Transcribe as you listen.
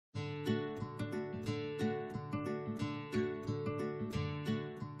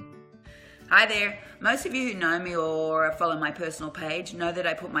Hi there. Most of you who know me or follow my personal page know that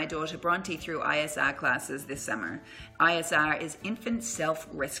I put my daughter Bronte through ISR classes this summer. ISR is Infant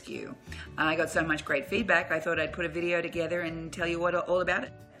Self-Rescue. I got so much great feedback, I thought I'd put a video together and tell you all about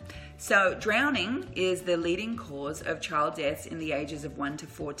it. So drowning is the leading cause of child deaths in the ages of 1 to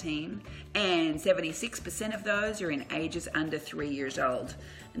 14, and 76% of those are in ages under 3 years old.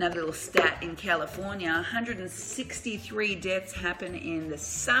 Another little stat in California, 163 deaths happen in the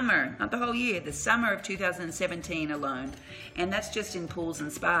summer, not the whole year, the summer of 2017 alone. And that's just in pools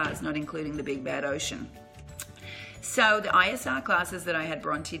and spas, not including the big bad ocean. So the ISR classes that I had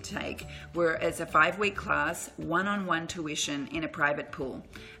Bronte take were as a 5-week class, one-on-one tuition in a private pool.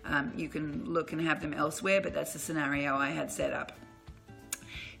 You can look and have them elsewhere, but that's the scenario I had set up.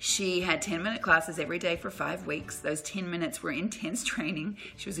 She had 10-minute classes every day for 5 weeks. Those 10 minutes were intense training.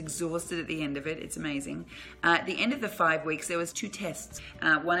 She was exhausted at the end of it. It's amazing. At the end of the 5 weeks, there was 2 tests.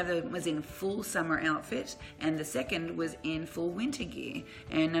 One of them was in full summer outfit, and the second was in full winter gear.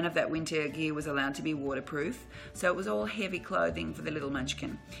 And none of that winter gear was allowed to be waterproof, so it was all heavy clothing for the little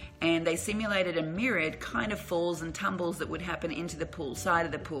munchkin. And they simulated a mirrored kind of falls and tumbles that would happen into the pool, side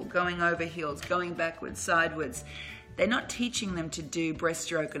of the pool, going over heels, going backwards, sideways. They're not teaching them to do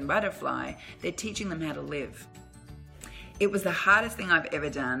breaststroke and butterfly, they're teaching them how to live. It was the hardest thing I've ever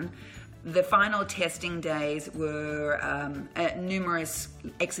done. The final testing days were numerous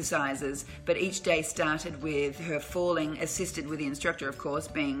exercises, but each day started with her falling, assisted with the instructor, of course,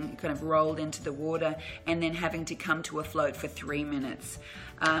 being kind of rolled into the water and then having to come to a float for 3 minutes.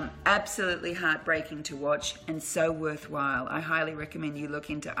 Absolutely heartbreaking to watch and so worthwhile. I highly recommend you look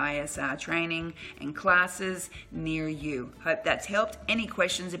into ISR training and classes near you. Hope that's helped. Any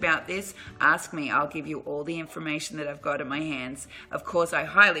questions about this, ask me. I'll give you all the information that I've got in my hands. Of course, I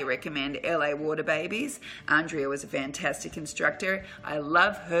highly recommend LA Water Babies. Andrea was a fantastic instructor. I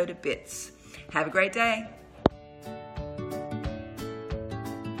love her to bits. Have a great day.